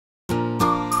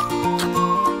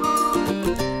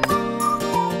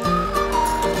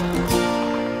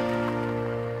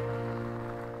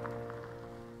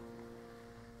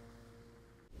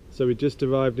So we just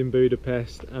arrived in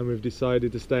Budapest and we've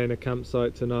decided to stay in a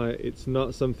campsite tonight. It's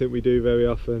not something we do very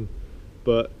often,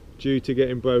 but due to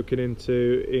getting broken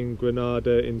into in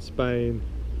Granada in Spain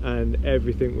and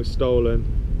everything was stolen,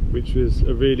 which was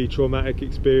a really traumatic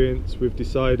experience, we've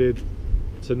decided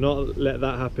to not let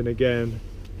that happen again,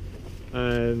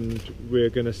 and we're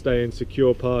going to stay in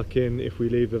secure parking if we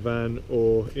leave the van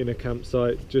or in a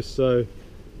campsite, just so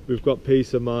we've got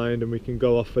peace of mind and we can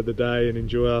go off for the day and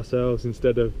enjoy ourselves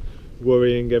instead of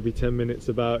worrying every 10 minutes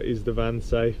about is the van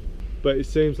safe. But it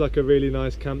seems like a really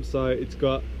nice campsite. It's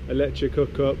got electric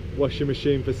hookup, washing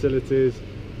machine facilities,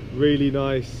 really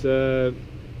nice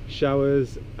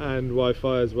showers and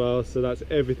Wi-Fi as well, so that's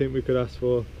everything we could ask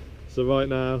for. So right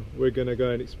now we're going to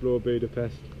go and explore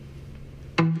Budapest.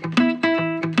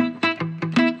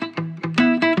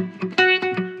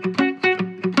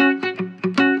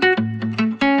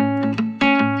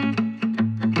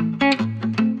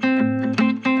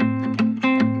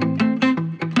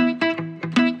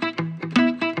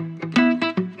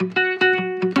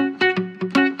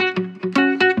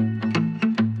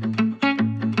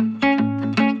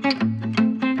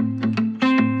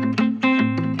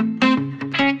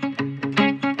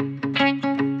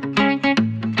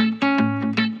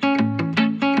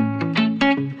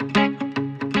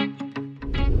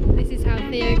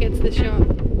 Gets the shot.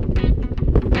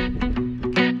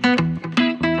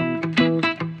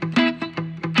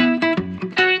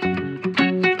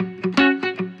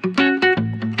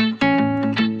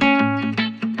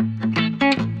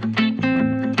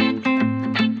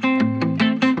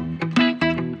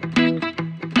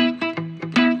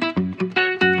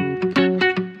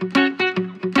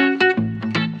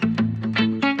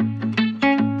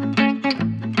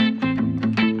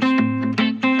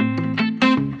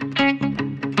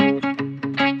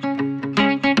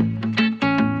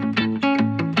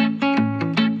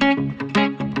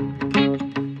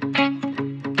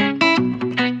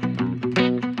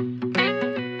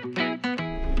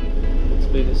 It's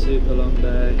been a super long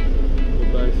day,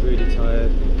 we're both really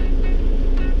tired,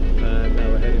 and now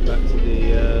we're heading back to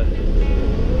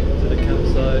the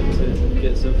campsite to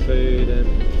get some food and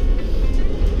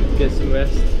get some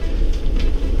rest.